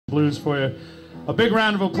blues for you. A big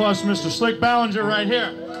round of applause for Mr. Slick Ballinger right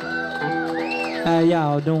here. How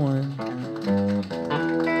y'all doing?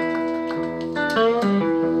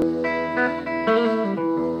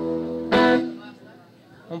 I'm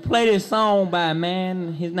gonna play this song by a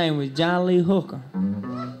man, his name was John Lee Hooker.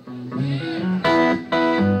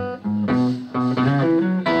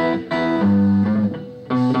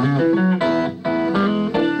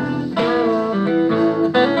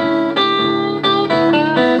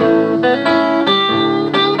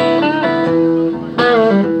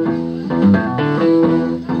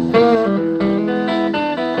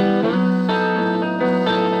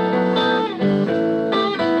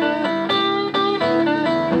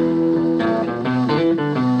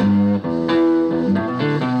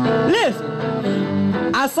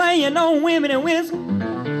 I say you know women and whiskey,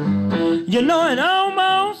 you know it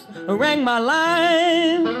almost rang my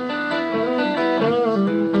line.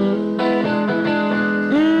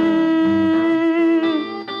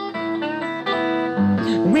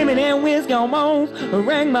 Women and whiskey almost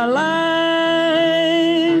rang my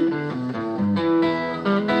line.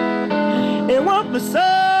 It wasn't for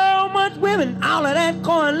so much women, all of that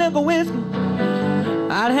corn liquor whiskey,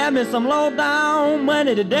 I'd have me some low down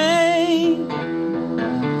money today.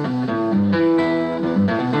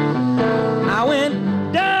 I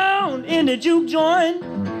went down in the juke joint,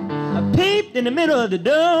 I peeped in the middle of the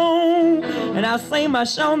door, and I seen my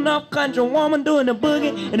show enough country woman doing the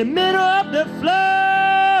boogie in the middle of the floor.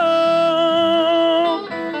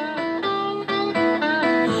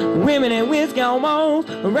 Women and whiskey almost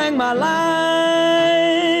rang my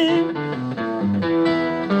line.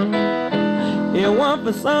 It wasn't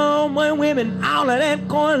for so many women, all of that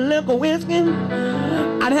corn liquor whiskey,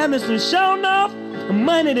 I'd have me some show enough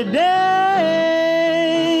money today.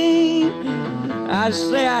 I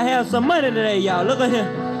say I have some money today, y'all. Look at here.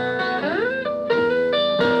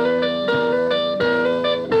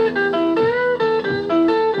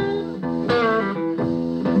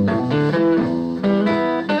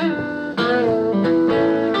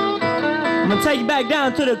 I'm gonna take you back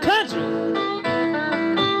down to the country.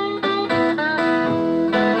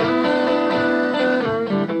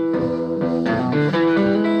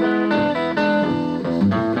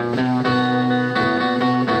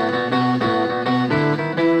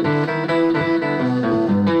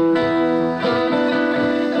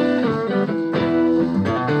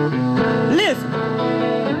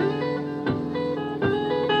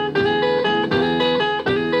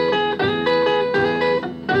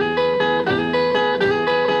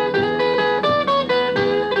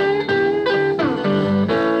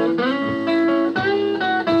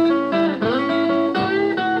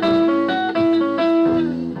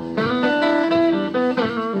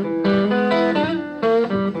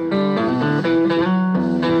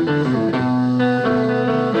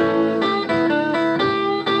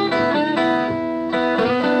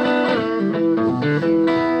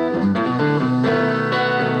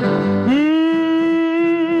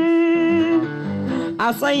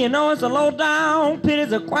 I say, you know, it's a low down pity,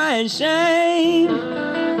 it's a crying shame.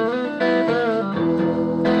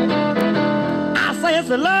 I say it's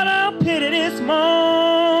a low down pity this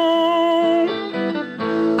morn.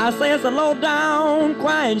 I say it's a low down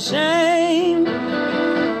crying shame.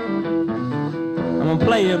 I'm gonna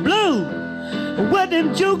play you blue. What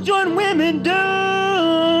them juke joint women do,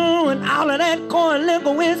 and all of that corn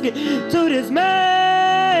liquor whiskey to this man.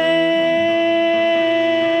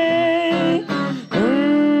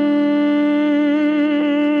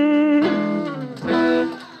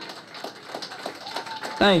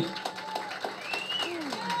 Thank you.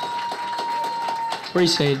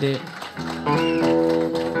 Appreciate that.